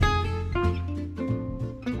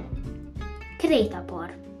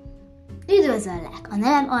Krétapor. Üdvözöllek! A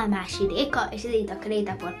nevem Almási Réka, és ez itt a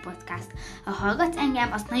Krétapor Podcast. Ha hallgatsz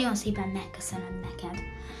engem, azt nagyon szépen megköszönöm neked.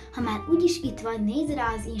 Ha már úgyis itt vagy, nézz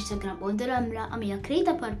rá az Instagram oldalamra, ami a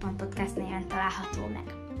Krétapor.podcast néven található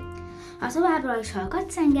meg. Ha továbbra is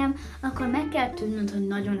hallgatsz engem, akkor meg kell tudnod, hogy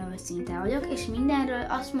nagyon őszinte vagyok, és mindenről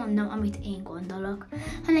azt mondom, amit én gondolok.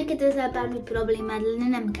 Ha neked ezzel bármi problémád lenne,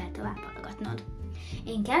 nem kell tovább hallgatnod.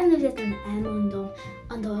 Én kellőzetlenül elmondom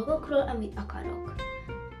a dolgokról, amit akarok.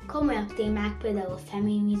 Komolyabb témák, például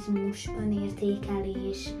feminizmus,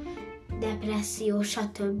 önértékelés, depresszió,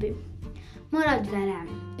 stb. Maradj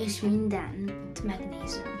velem, és mindent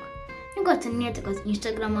megnézünk. Nyugodtan írjatok az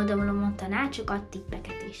Instagram oldalon tanácsokat,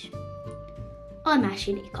 tippeket is.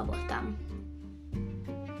 Almási Réka voltam.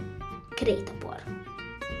 Krétapor.